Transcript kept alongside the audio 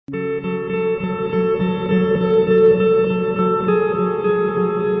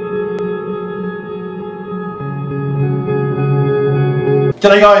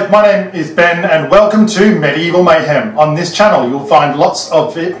G'day guys, my name is Ben and welcome to Medieval Mayhem. On this channel you'll find lots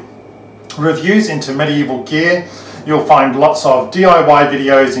of reviews into medieval gear, you'll find lots of DIY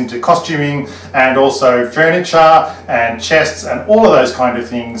videos into costuming and also furniture and chests and all of those kind of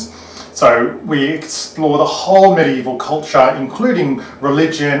things. So we explore the whole medieval culture, including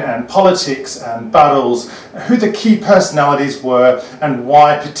religion and politics and battles, who the key personalities were and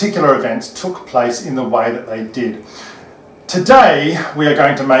why particular events took place in the way that they did. Today we are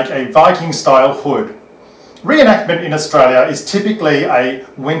going to make a Viking style hood. Reenactment in Australia is typically a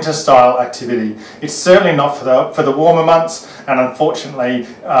winter style activity. It's certainly not for the warmer months, and unfortunately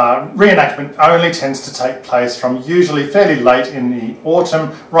reenactment only tends to take place from usually fairly late in the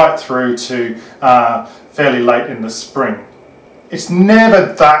autumn right through to fairly late in the spring. It's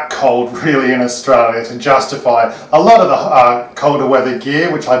never that cold really in Australia to justify a lot of the colder weather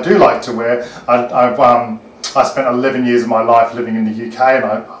gear, which I do like to wear. I spent 11 years of my life living in the UK and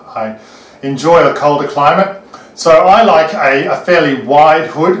I enjoy a colder climate. So I like a fairly wide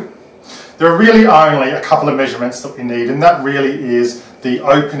hood. There are really only a couple of measurements that we need, and that really is the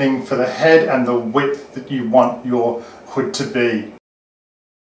opening for the head and the width that you want your hood to be.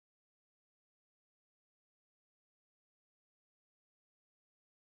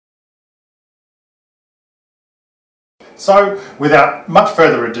 So without much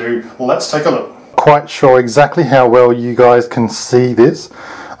further ado, let's take a look. Quite sure exactly how well you guys can see this.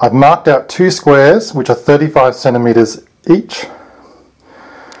 I've marked out two squares which are 35 centimeters each,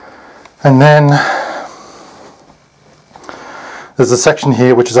 and then there's a section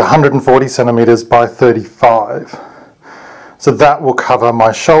here which is 140 centimeters by 35, so that will cover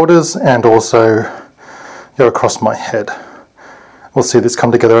my shoulders and also go across my head. We'll see this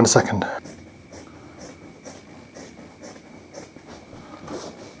come together in a second.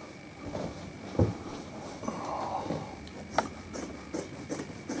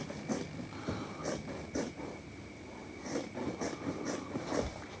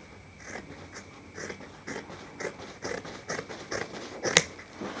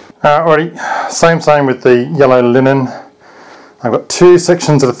 Alrighty, same with the yellow linen. I've got two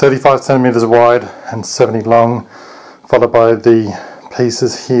sections that are 35 centimeters wide and 70 long, followed by the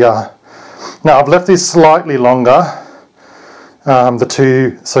pieces here. Now I've left these slightly longer, the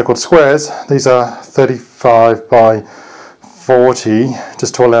two circled squares. These are 35 by 40,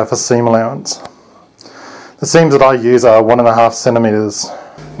 just to allow for seam allowance. The seams that I use are 1.5 centimeters.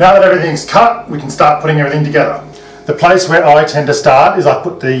 Now that everything's cut, we can start putting everything together. The place where I tend to start is I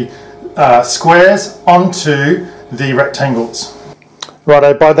put the squares onto the rectangles.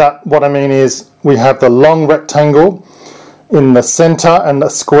 Righto, by that what I mean is we have the long rectangle in the centre and a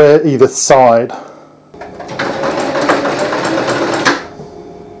square either side.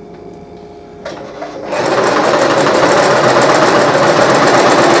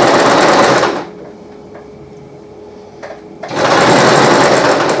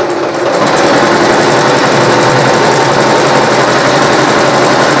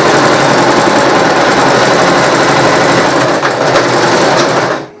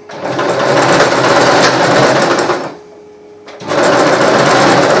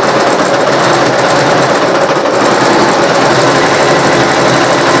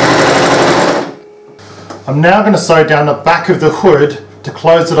 I'm now going to sew down the back of the hood to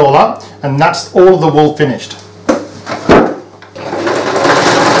close it all up, and that's all the wool finished.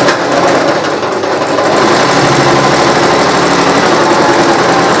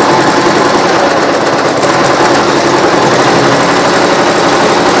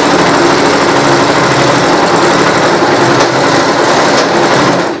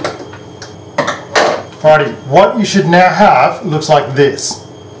 Alrighty, what you should now have looks like this.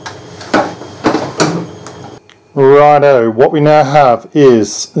 Righto, what we now have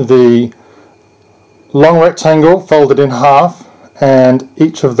is the long rectangle folded in half and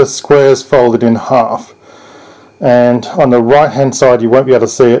each of the squares folded in half. And on the right hand side, you won't be able to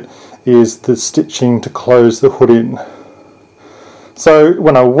see it, is the stitching to close the hood in. So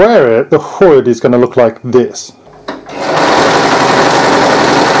when I wear it, the hood is going to look like this.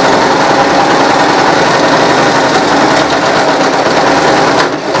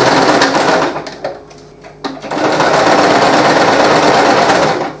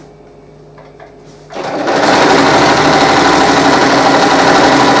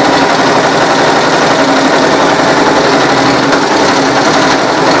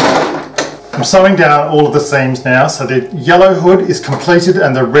 I'm sewing down all of the seams now, so the yellow hood is completed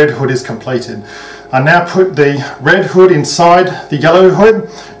and the red hood is completed. I now put the red hood inside the yellow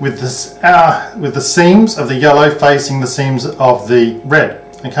hood with the seams of the yellow facing the seams of the red.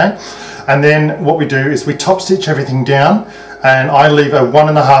 Okay, and then what we do is we top stitch everything down and I leave a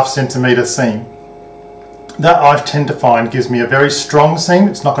 1.5 centimetre seam. That I tend to find gives me a very strong seam.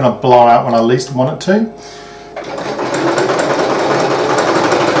 It's not going to blow out when I least want it to.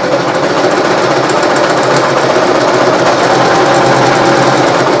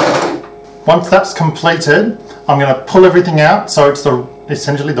 Once that's completed, I'm going to pull everything out so it's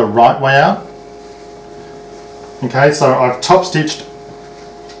essentially the right way out. Okay, so I've top stitched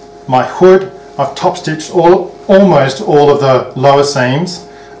my hood, I've top stitched almost all of the lower seams,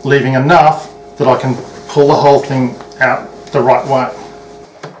 leaving enough that I can pull the whole thing out the right way.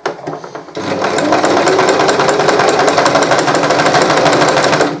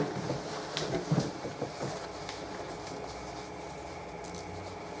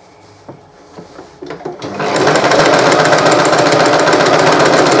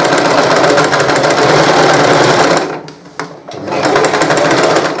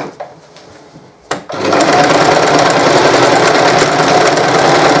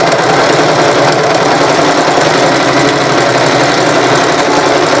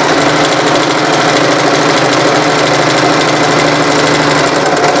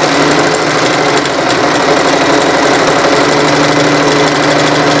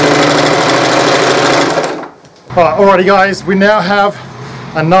 Alrighty guys, we now have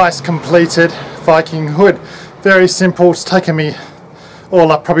a nice completed Viking hood. Very simple, it's taken me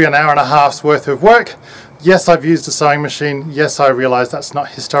all up probably an hour and a half's worth of work. Yes, I've used a sewing machine. Yes, I realise that's not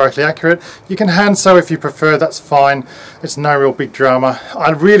historically accurate. You can hand sew if you prefer, that's fine. It's no real big drama.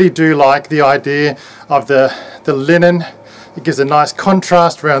 I really do like the idea of the linen. It gives a nice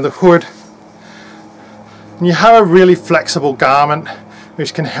contrast around the hood. And you have a really flexible garment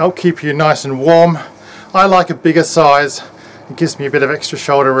which can help keep you nice and warm. I like a bigger size. It gives me a bit of extra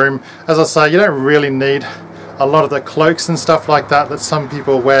shoulder room. As I say, you don't really need a lot of the cloaks and stuff like that some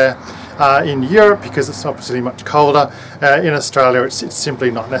people wear in Europe because it's obviously much colder. In Australia it's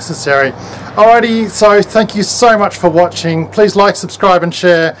simply not necessary. Alrighty, so thank you so much for watching. Please like, subscribe and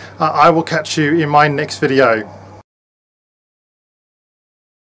share. I will catch you in my next video.